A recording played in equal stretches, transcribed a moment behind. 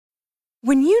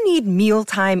When you need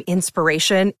mealtime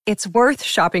inspiration, it's worth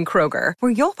shopping Kroger,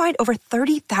 where you'll find over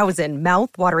 30,000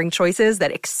 mouth-watering choices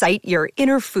that excite your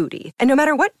inner foodie. And no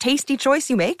matter what tasty choice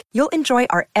you make, you'll enjoy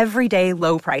our everyday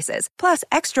low prices, plus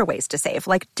extra ways to save,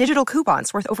 like digital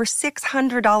coupons worth over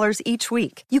 $600 each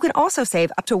week. You can also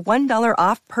save up to $1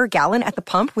 off per gallon at the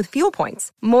pump with fuel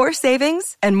points. More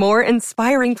savings and more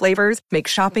inspiring flavors make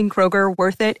shopping Kroger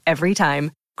worth it every time.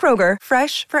 Kroger,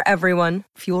 fresh for everyone.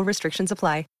 Fuel restrictions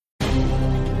apply.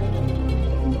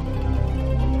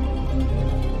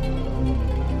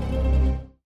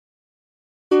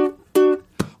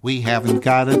 We haven't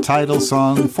got a title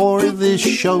song for this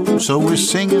show, so we're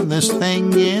singing this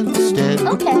thing instead.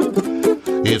 Okay.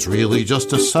 It's really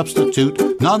just a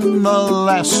substitute.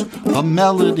 Nonetheless, the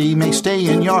melody may stay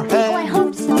in your head. Oh, I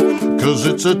hope so. 'Cause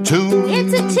it's a tune.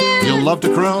 It's a tune. You'll love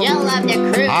to croon. You'll love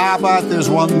to croon. But there's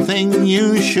one thing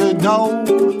you should know.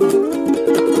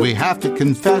 We have to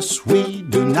confess we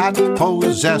do not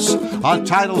possess a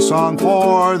title song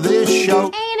for this show.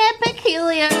 Ain't it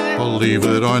peculiar? Believe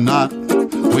it or not,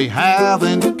 we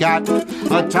haven't got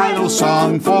a title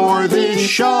song for this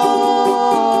show.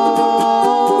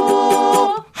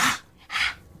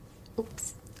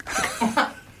 Oops.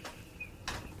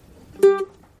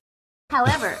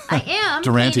 However, I am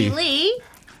Durante. Katie Lee.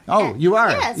 Oh, you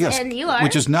are? Yes, and you are.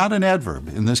 Which is not an adverb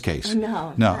in this case.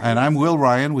 No. And I'm Will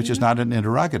Ryan, which is not an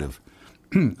interrogative.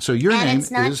 So your And name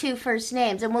it's not is... two first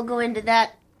names, and we'll go into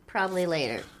that probably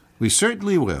later. We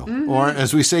certainly will. Or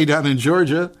as we say down in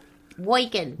Georgia,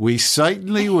 Woiken. we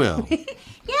certainly will.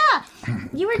 Yeah.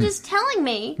 You were just telling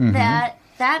me that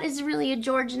is really a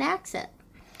Georgian accent.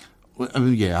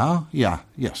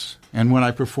 Yes. And when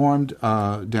I performed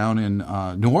down in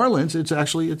New Orleans, it's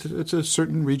a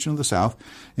certain region of the South.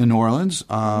 In New Orleans,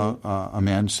 a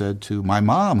man said to my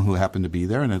mom, who happened to be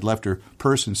there and had left her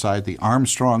purse inside the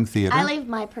Armstrong Theater. I leave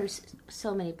my purse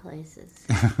so many places.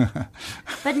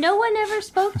 But no one ever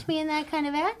spoke to me in that kind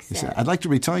of accent. Said, I'd like to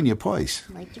return your voice.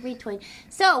 I'd like to retweet.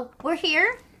 So, we're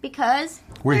here because...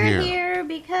 We're here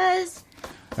because...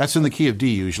 That's in the key of D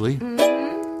usually.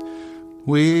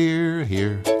 We're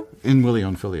here. In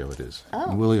Willio-Filio it is.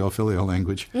 Oh. In Willio-Filio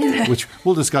language, which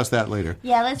we'll discuss that later.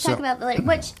 Yeah, let's talk about that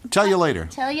later. Tell you later.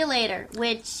 Tell you later,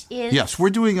 which is... Yes, we're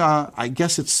doing, I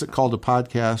guess it's called a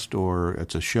podcast, or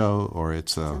it's a show, or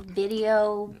it's a...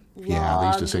 Video, vlog, Yeah, they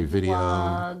used to say video.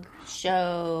 Vlog,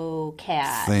 show,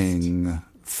 cast. Thing,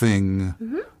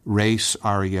 race,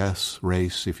 R-E-S,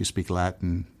 race, if you speak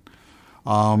Latin.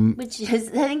 Which is,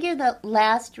 I think you're the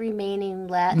last remaining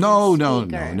Latin No,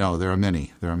 speaker. there are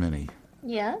many.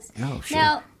 Yes? Oh, sure.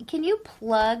 Now, can you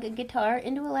plug a guitar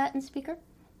into a Latin speaker?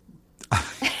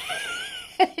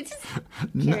 Just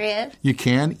curious. You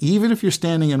can, even if you're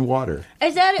standing in water.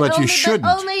 Is that But only, you shouldn't.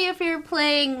 But only if you're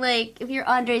playing, if you're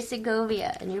Andre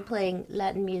Segovia and you're playing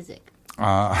Latin music.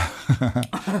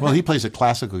 Well, he plays a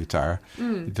classical guitar.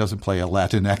 He doesn't play a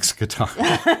Latinx guitar.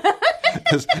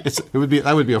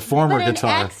 That would be a former But an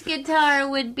guitar. X guitar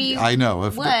would be... I know.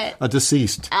 What? A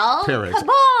deceased El parent.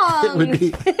 Kabong! It would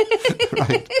be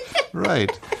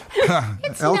right.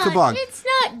 El Kabong. It's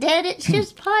not dead. It's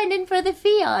just pining for the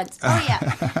fiance. Oh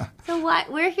yeah. So why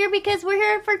we're here because we're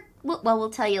here for. Well, we'll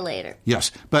tell you later.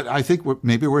 Yes, but I think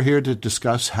maybe we're here to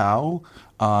discuss how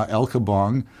El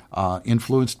Kabong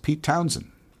influenced Pete Townsend.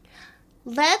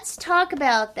 Let's talk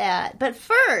about that. But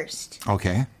first,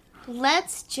 Okay.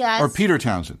 let's just. Or Peter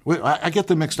Townsend. Wait, I get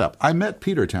them mixed up. I met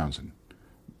Peter Townsend,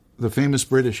 the famous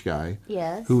British guy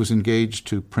Yes. who was engaged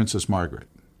to Princess Margaret.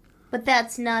 But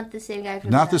that's not the same guy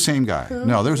from. Not the same guy. Who?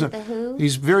 No, Is it the Who?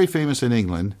 He's very famous in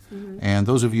England, and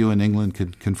those of you in England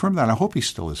could confirm that. I hope he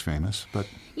still is famous, but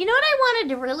You know what I wanted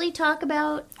to really talk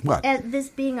about? What? This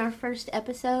being our first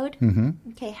episode.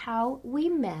 Mm-hmm. Okay, how we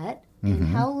met and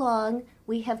how long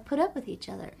we have put up with each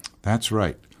other. that's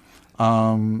right.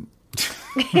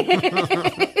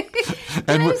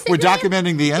 And we're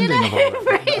documenting the ending of all Did I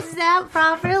that. phrase that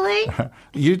properly?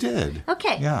 You did.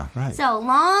 Okay. Yeah, right. So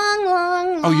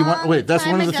long. Oh, you want? Wait, that's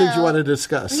time one of the things you ago. want to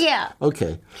discuss. Yeah.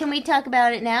 Okay. Can we talk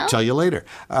about it now? Tell you later.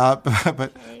 But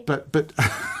But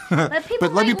people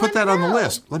let me might put that want on the to know.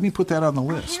 list. Let me put that on the I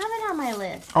list. have it on my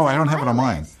list. Oh, I don't have My it on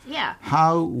mine. list. Yeah.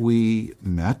 How we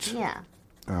met. Yeah.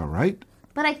 All right.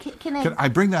 But I can I? Can I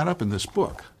bring that up in this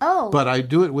book? Oh. But I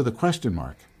do it with a question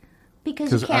mark.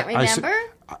 because you 'cause can't I remember.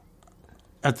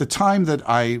 At the time that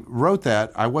I wrote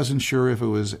that, I wasn't sure if it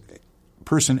was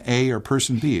person A or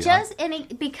person B.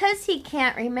 Because he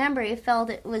can't remember, he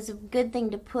felt it was a good thing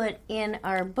to put in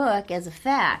our book as a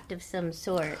fact of some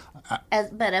sort.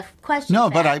 But a question.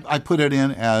 No, but fact. I put it in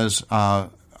as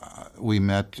we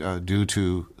met due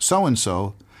to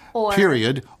so-and-so, Or-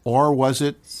 period, or was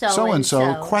it So-and-so.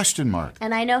 so-and-so, question mark?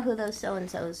 And I know who those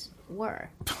so-and-sos were.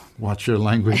 Watch your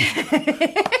language.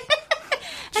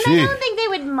 And I don't think they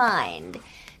would mind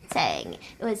saying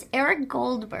it was Eric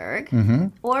Goldberg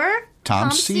or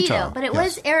Tom Cito. Cito. But it Yes.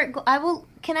 was Eric. I will.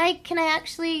 Can I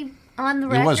actually on the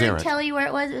It was record Eric. tell you where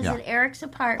it was? It was Yeah. at Eric's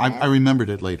apartment. I remembered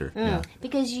it later. Yeah.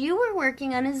 Because you were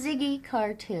working on a Ziggy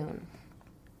cartoon.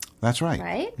 That's right.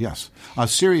 Right? Yes. A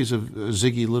series of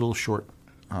Ziggy little short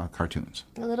cartoons.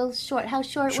 A little short. How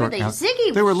short were they?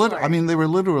 Ziggy They were was short. they were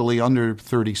literally under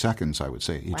 30 seconds, I would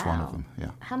say, each one of them.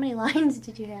 Yeah. How many lines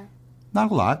did you have? Not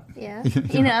a lot. Yeah.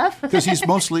 Enough? Because he's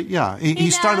mostly, he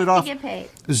Enough started to off, get paid.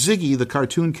 Ziggy, the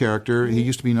cartoon character, he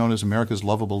used to be known as America's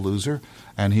Lovable Loser,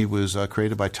 and he was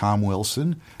created by Tom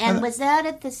Wilson. And was that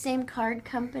at the same card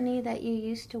company that you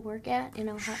used to work at in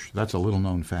Ohio? That's a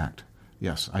little-known fact.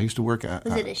 Yes, I used to work at...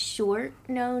 Was it a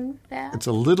short-known fact? It's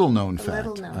a little-known fact.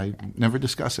 little-known I fact. never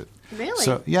discuss it. Really?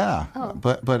 So, yeah. Oh.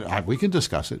 But we can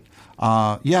discuss it.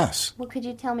 Yes, Well, could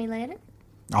you tell me later?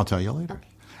 I'll tell you later. Okay.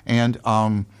 And,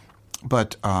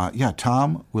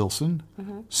 Tom Wilson,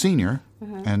 Sr.,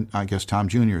 and I guess Tom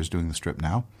Jr. is doing the strip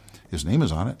now. His name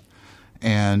is on it.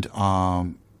 And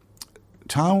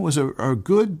Tom was a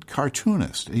good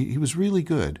cartoonist. He was really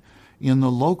good. In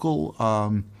the local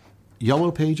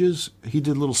Yellow Pages, he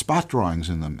did little spot drawings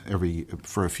in them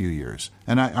for a few years.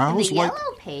 And I In always the liked...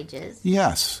 Yellow Pages?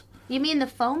 Yes. You mean the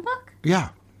phone book? Yeah.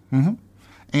 Mm-hmm.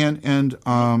 And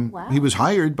Wow. he was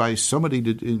hired by somebody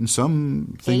in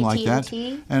something like that.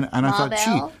 AT&T? And I thought,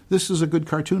 Mabel? gee, this is a good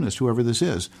cartoonist, whoever this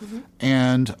is.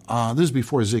 And this is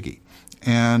before Ziggy.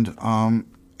 And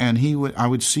I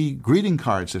would see greeting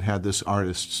cards that had this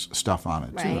artist's stuff on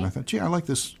it, too. Right. And I thought, gee, I like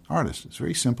this artist. It's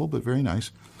very simple, but very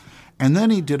nice. And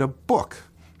then he did a book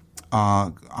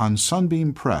on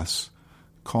Sunbeam Press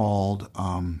called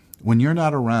When You're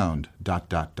Not Around, ...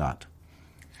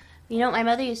 You know what my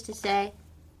mother used to say?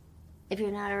 If you're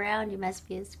not around, you must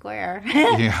be a square.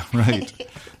 Yeah, right.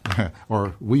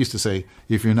 Or we used to say,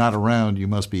 if you're not around, you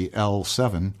must be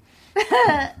L7,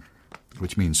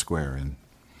 which means square in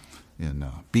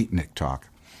beatnik talk.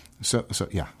 So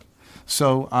yeah.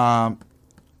 So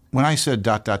when I said ...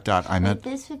 I meant...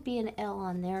 This would be an L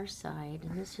on their side,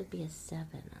 and this would be a 7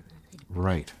 on the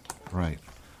Right.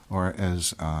 Or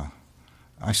as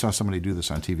I saw somebody do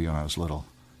this on TV when I was little.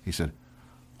 He said,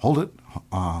 hold it.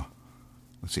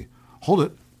 Let's see. Hold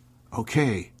it.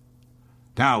 Okay.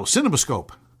 Now, CinemaScope.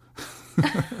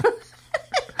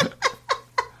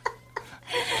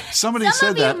 Somebody Some said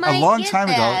of you that a might long get time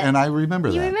ago, that. and I remember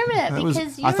that. You remember that was-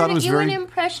 because I thought it was you were very... an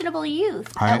impressionable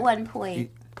youth I- at one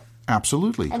point.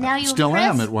 Absolutely. And now you still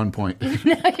am impress- at one point.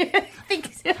 I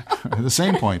think so. At the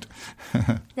same point.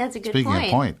 That's a good Speaking point.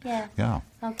 of point. Yeah.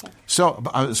 Okay. So,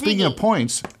 speaking of Ziggy.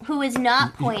 points, Who is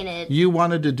not pointed? you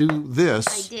wanted to do this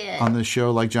I did. on this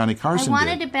show like Johnny I Carson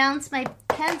wanted did. to bounce my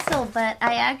pencil, but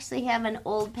I actually have an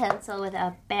old pencil with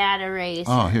a bad eraser.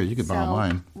 Oh, here, you can borrow So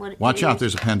mine. what- Watch out,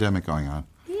 there's a pandemic going on.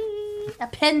 A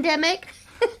pandemic?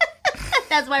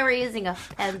 That's why we're using a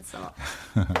pencil.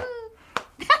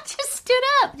 That just stood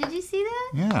up. Did you see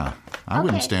that? Yeah, I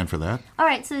wouldn't Okay. stand for that. All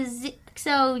right, so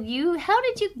how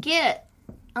did you get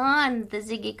on the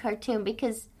Ziggy cartoon?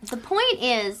 Because the point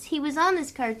is, he was on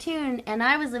this cartoon, and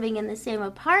I was living in the same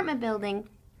apartment building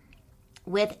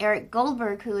with Eric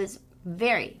Goldberg, who is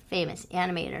very famous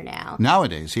animator now.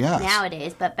 Nowadays, yes.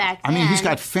 Nowadays, but back then, I mean, he's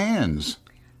got fans.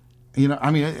 You know,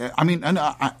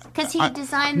 because he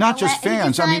designed not just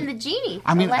fans. He designed the genie.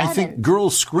 I mean, I Aladdin. think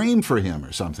girls scream for him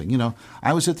or something. You know,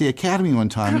 I was at the Academy one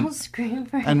time, Girls scream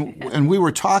for him. and we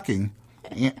were talking,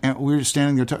 and we were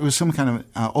standing there. It was some kind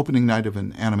of opening night of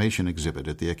an animation exhibit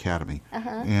at the Academy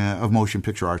of Motion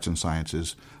Picture Arts and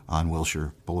Sciences on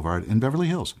Wilshire Boulevard in Beverly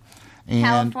Hills, and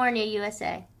California,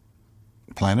 USA.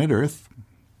 Planet Earth,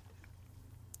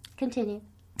 Continue.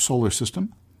 Solar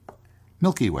System,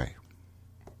 Milky Way,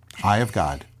 Eye of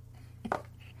God.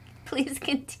 Please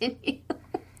continue.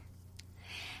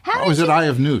 Or was it Eye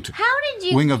of Newt? How did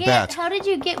you Wing get, of Bat. How did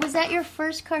you get? Was that your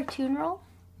first cartoon role?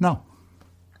 No.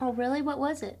 Oh, really? What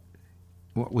was it?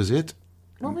 What was it?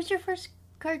 What was your first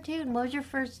cartoon? What was your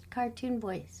first cartoon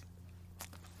voice?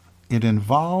 It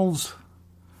involves...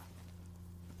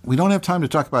 We don't have time to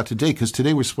talk about today because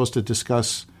today we're supposed to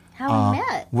discuss... How we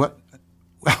met. What?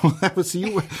 Well, that was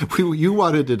you. You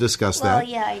wanted to discuss that. Well,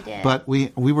 yeah, I did. But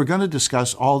we were going to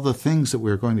discuss all the things that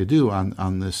we were going to do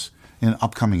on this in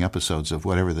upcoming episodes of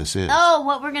whatever this is. Oh,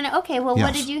 what we're gonna? Okay, well,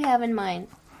 what Yes. did you have in mind?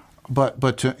 But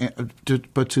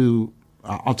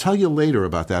I'll tell you later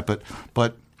about that.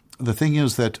 But the thing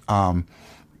is that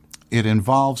it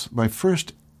involves my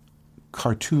first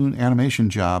cartoon animation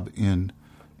job in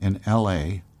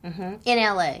L.A. In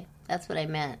L.A., that's what I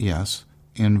meant. Yes,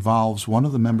 involves one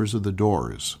of the members of the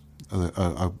Doors,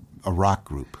 a rock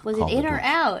group. Was it called in the or Doors.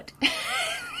 out?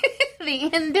 The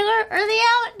indoor or the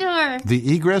outdoor?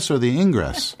 The egress or the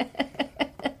ingress?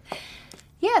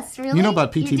 Yes, really. You know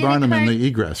about You P.T. did a Barnum and card- the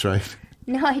egress, right?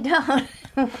 No, I don't.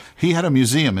 He had a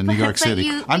museum in New York But City.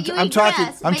 you I'm egress,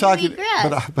 talking.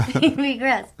 You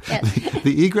egress. Yes.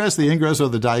 The egress, the ingress, or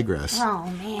the digress. Oh,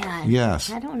 man.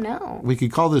 Yes. I don't know. We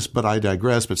could call this, but I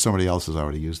digress. But somebody else has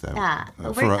already used that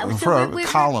for a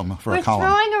column. We're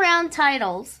throwing around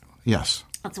titles. Yes.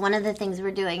 That's one of the things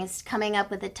we're doing is coming up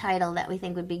with a title that we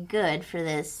think would be good for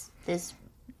this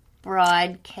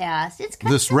broadcast. It's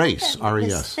kind This of race, like RES.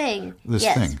 This thing. This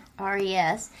yes, thing.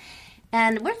 RES.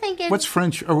 And we're thinking... What's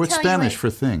French or what's tell you Spanish what- for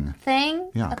thing?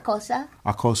 Thing? Yeah. A cosa?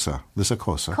 A cosa. This a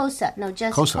cosa. Cosa. No,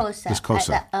 just Cosa. cosa. This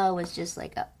cosa. That was just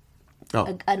like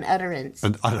Oh, an utterance.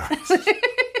 an utterance.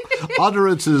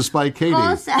 Utterances by Katie.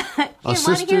 Cosa. You want to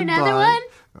Assisted hear another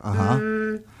by-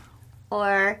 one?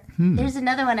 Or there's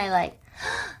another one I like.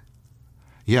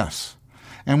 Yes.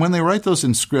 And when they write those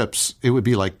in scripts, it would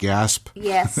be like gasp.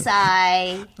 Yes,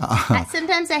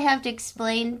 sometimes I have to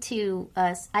explain to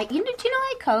us. Do you know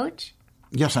I coach?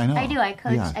 Yes, I know. I do. I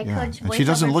coach. Yeah, I yeah. coach. And she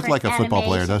doesn't voiceover look for like a football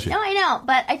player, does she? No, I know.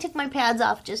 But I took my pads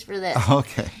off just for this.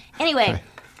 Okay. Anyway,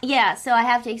 yeah. So I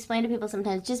have to explain to people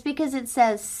sometimes. Just because it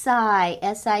says sigh,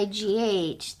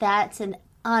 S-I-G-H, that's an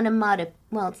onomatopoeia.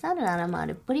 Well, it's not an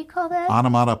onomatopoeia. What do you call that? But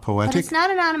Onomatopoetic. it's not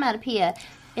an onomatopoeia.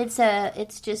 It's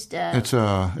just a. It's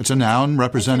a noun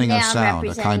representing a noun sound, a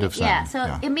representing- kind of sound. Yeah.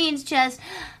 So it means just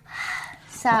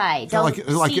sigh. Don't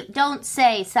Like- don't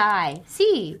say sigh.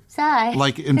 See sigh.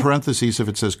 Like in parentheses, if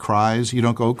it says cries, you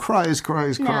don't go cries,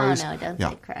 cries, cries. No, don't Yeah,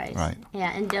 say cries. Right.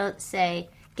 Yeah, and don't say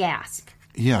gasp.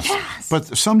 Yes. Gasp.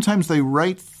 But sometimes they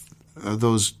write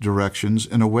those directions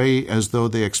in a way as though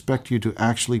they expect you to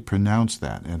actually pronounce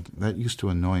that. And that used to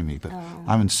annoy me, but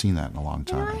I haven't seen that in a long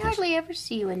time. I I guess. hardly ever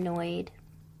see you annoyed.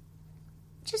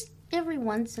 Just every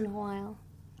once in a while.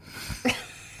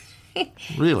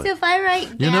 Really? So if I write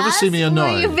gasp, You never see me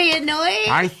annoyed. will you be annoyed?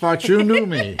 I thought you knew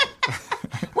me.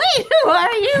 Wait, who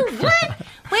are you? What?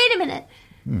 Wait a minute.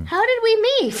 How did we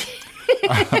meet?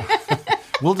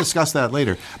 We'll discuss that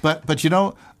later. But you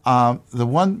know, the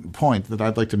one point that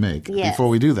I'd like to make Yes, before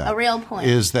we do that, a real point.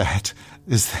 is that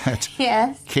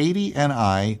Yes. Katie and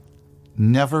I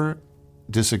never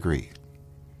disagree.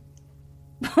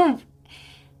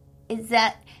 Is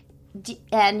that,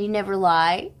 and you never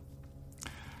lie?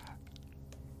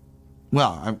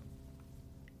 Well,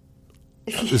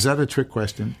 is that a trick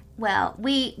question? Well,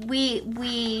 we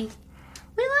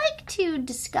like to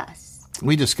discuss.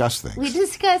 We discuss things. We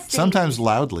discuss things. Sometimes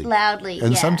loudly. And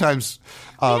And sometimes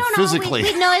we don't physically.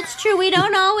 Always, no, it's true. We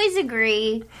don't always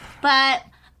agree, but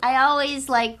I always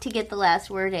like to get the last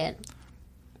word in.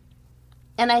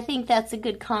 And I think that's a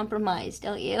good compromise,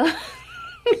 don't you?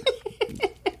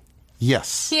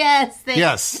 Yes. Yes.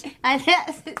 Yes.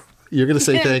 Yes. You're going to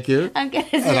say thank you. I'm going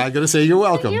to And say, I'm going to say you're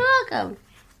welcome. you're welcome.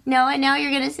 No, and now you're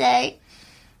going to say.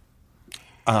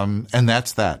 And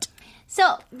that's that.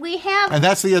 So we have. And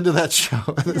that's the end of that show.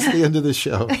 That's the end of the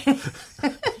show.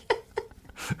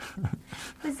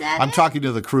 Was that I'm it? talking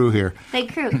to the crew here. The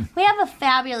crew. We have a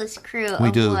fabulous crew We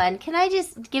of do. one. Can I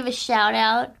just give a shout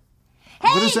out? Hey,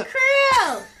 What is that?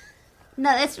 crew!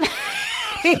 No, that's.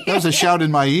 That was a shout in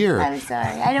my ear. I'm sorry.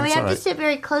 I know we That's have all to right. sit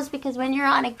very close because when you're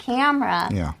on a camera,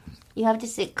 Yeah. you have to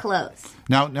sit close.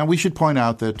 Now we should point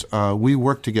out that we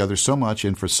work together so much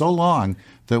and for so long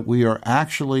that we are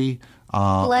actually,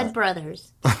 Blood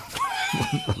brothers.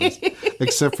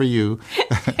 except for you,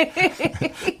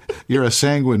 you're a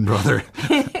sanguine brother.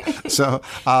 So,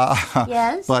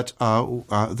 Yes. but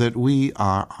that we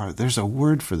are. There's a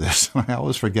word for this. I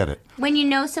always forget it. When you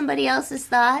know somebody else's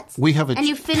thoughts, We have a. and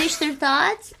you finish their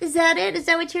thoughts. Is that it? Is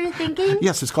that what you're thinking?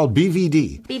 Yes, it's called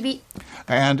BVD, BB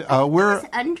and we're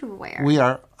underwear. we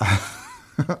are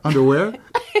underwear.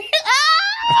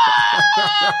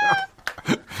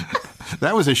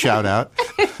 That was a shout out.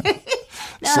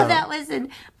 No, so- that was an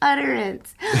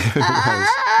utterance.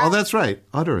 Oh, that's right.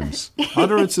 Utterance.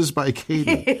 Utterances by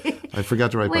Katie. I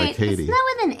forgot to write by Wait, Katie. isn't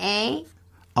that with an A?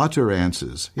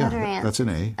 Utterances. Yeah, Utterance. that's an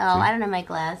A. Oh, I don't have my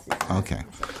glasses. Okay.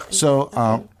 So,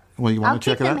 well, you I'll want to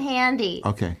keep check it them out? handy.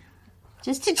 Okay.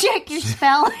 Just to check your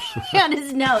spelling on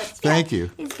his notes. Thank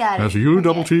you. He's got it. That's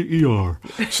U-double-T-E-R.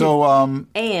 So,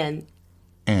 And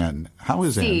Ann. How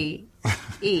is Ann?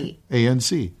 C-E.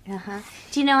 A-N-C.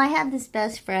 Do you know, I had this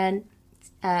best friend.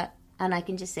 and I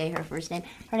can just say her first name.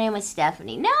 Her name was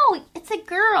Stephanie. No, it's a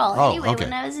girl. Oh, anyway, okay.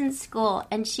 when I was in school,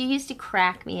 and she used to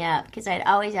crack me up because I'd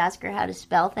always ask her how to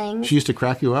spell things. She used to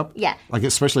crack you up? Yeah. Like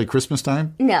especially at Christmas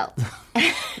time? No.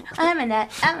 I'm a nut.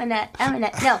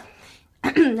 No.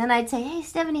 Then I'd say, hey,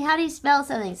 Stephanie, how do you spell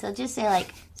something? So just say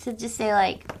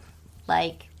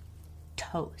like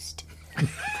toast.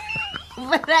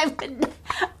 But I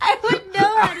would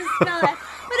know how to spell that.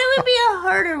 But it would be a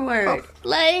harder word.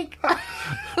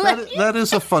 That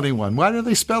is a funny one. Why do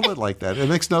they spell it like that? It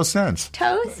makes no sense.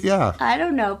 Toast? Yeah. I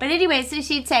don't know. But anyway, so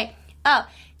she'd say, oh,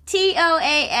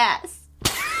 TOAS.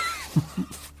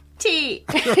 T.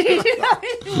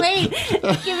 Wait,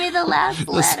 give me the last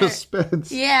The letter.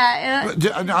 suspense. Yeah.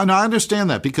 And I understand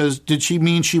that because did she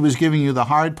mean she was giving you the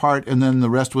hard part and then the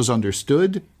rest was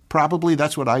understood? Probably.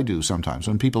 That's what I do sometimes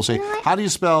when people say, how do you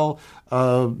spell,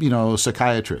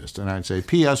 psychiatrist? And I'd say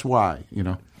PSY,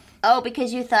 Oh,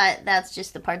 because you thought that's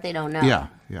just the part they don't know. Yeah.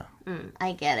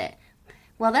 I get it.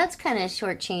 Well, that's kind of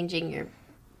shortchanging your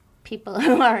people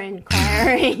who are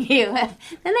inquiring you. Then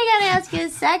they got to ask you a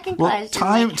second Well,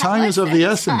 question. time is of the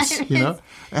essence,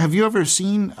 Have you ever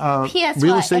seen PSY.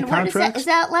 real estate And what contracts? is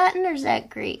that Latin or is that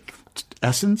Greek?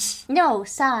 Essence? No,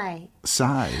 psi.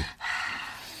 Sigh.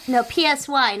 No,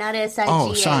 PSY, not SIGH.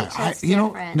 Oh, sigh. That's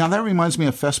different. Now that reminds me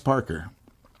of Fess Parker.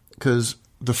 Because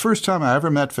the first time I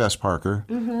ever met Fess Parker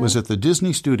was at the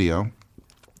Disney studios,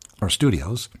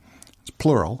 it's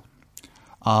plural,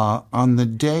 on the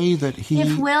day that he...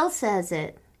 If Will says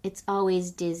it, it's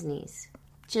always Disney's.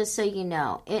 Just so you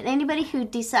know. And anybody who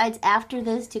decides after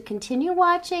this to continue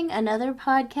watching another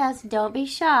podcast, don't be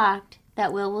shocked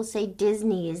that will say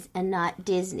Disney's and not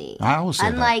Disney. I always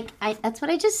say that's what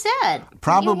I just said.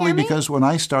 Probably because when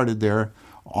I started there,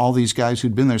 all these guys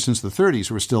who'd been there since the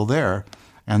 30s were still there,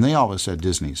 and they always said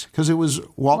Disney's because it was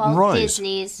Walt Roy's.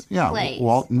 Disney's place.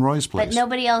 Walt and Roy's place. But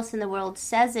nobody else in the world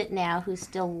says it now who's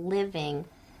still living.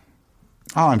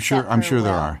 Oh, I'm sure there Will.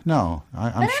 are. No,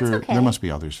 I'm that's sure okay. there must be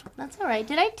others. That's all right.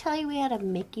 Did I tell you we had a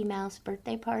Mickey Mouse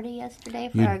birthday party yesterday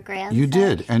for our grandson? You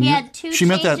did, and he had two she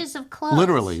meant that changes of clothes.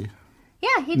 literally.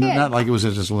 Yeah, he did. Not like it was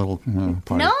just a little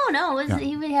party. No, it was,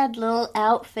 he had a little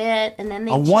outfit, and then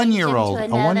they A changed one-year-old, him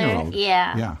to a another. one-year-old.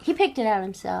 Yeah. Yeah. He picked it out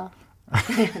himself.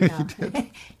 No.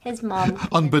 His mom did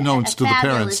Unbeknownst to the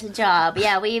fabulous parents. job.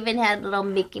 Yeah, we even had little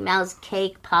Mickey Mouse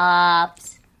cake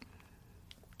pops.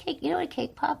 You know what a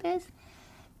cake pop is?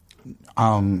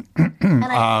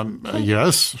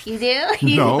 Yes. You do?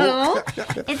 You No. do?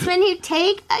 It's when you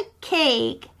take a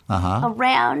cake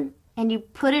around and you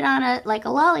put it on a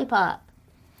lollipop.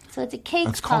 So it's a cake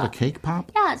That's pop. called a cake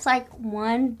pop? Yeah, it's like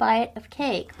one bite of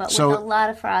cake, but So- with a lot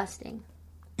of frosting.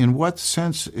 In what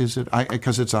sense is it?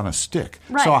 Because it's on a stick.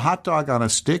 Right. So a hot dog on a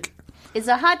stick It's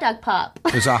a hot dog pop.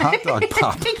 is a hot dog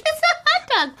pop. It's a hot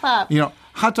dog pop.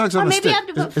 Hot dogs on Or a maybe stick. I have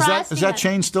to put Is that frosting on it.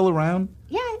 chain still around?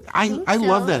 Yeah, I think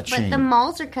love so. that chain. But the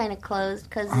malls are kind of closed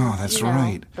because That's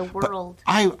right. the world.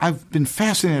 But I've been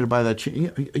fascinated by that chain.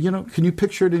 Can you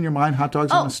picture it in your mind? Hot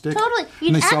dogs on a stick. Totally.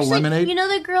 And they sell lemonade. You know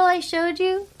the girl I showed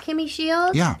you, Kimmy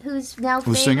Shields? Yeah. Who's now The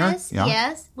famous? singer? Yeah.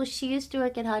 Yes. Well, she used to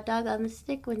work at Hot Dog on the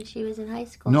Stick when she was in high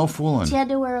school. No fooling. She had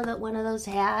to wear one of those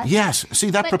hats. Yes. See,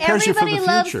 that But prepares you for the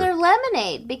everybody future. loves their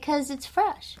lemonade because it's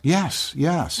fresh. Yes.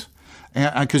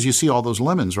 Because you see all those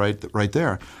lemons right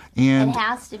there. And It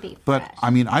has to be fresh. But I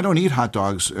mean, I don't eat hot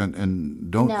dogs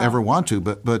and don't No. ever want to.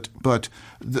 But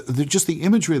just the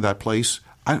imagery of that place.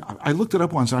 I looked it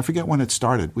up once, and I forget when it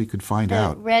started. We could find The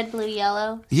out. red, blue,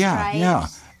 yellow Yeah,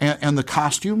 stripes. and the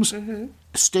costumes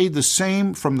stayed the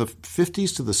same from the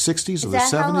 50s to the 60s or Is the that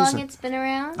 70s. how long it's been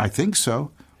around? I think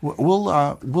so. We'll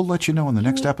let you know in the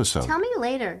next episode. Tell me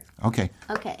later. Okay.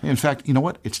 Okay. In fact, you know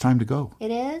what? It's time to go.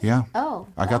 It is? Yeah. Oh.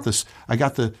 I got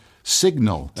the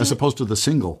signal as opposed to the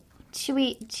single. You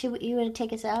want to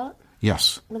take us out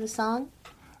Yes. with a song?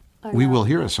 Or We no? will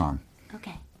hear a song.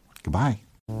 Okay. Goodbye.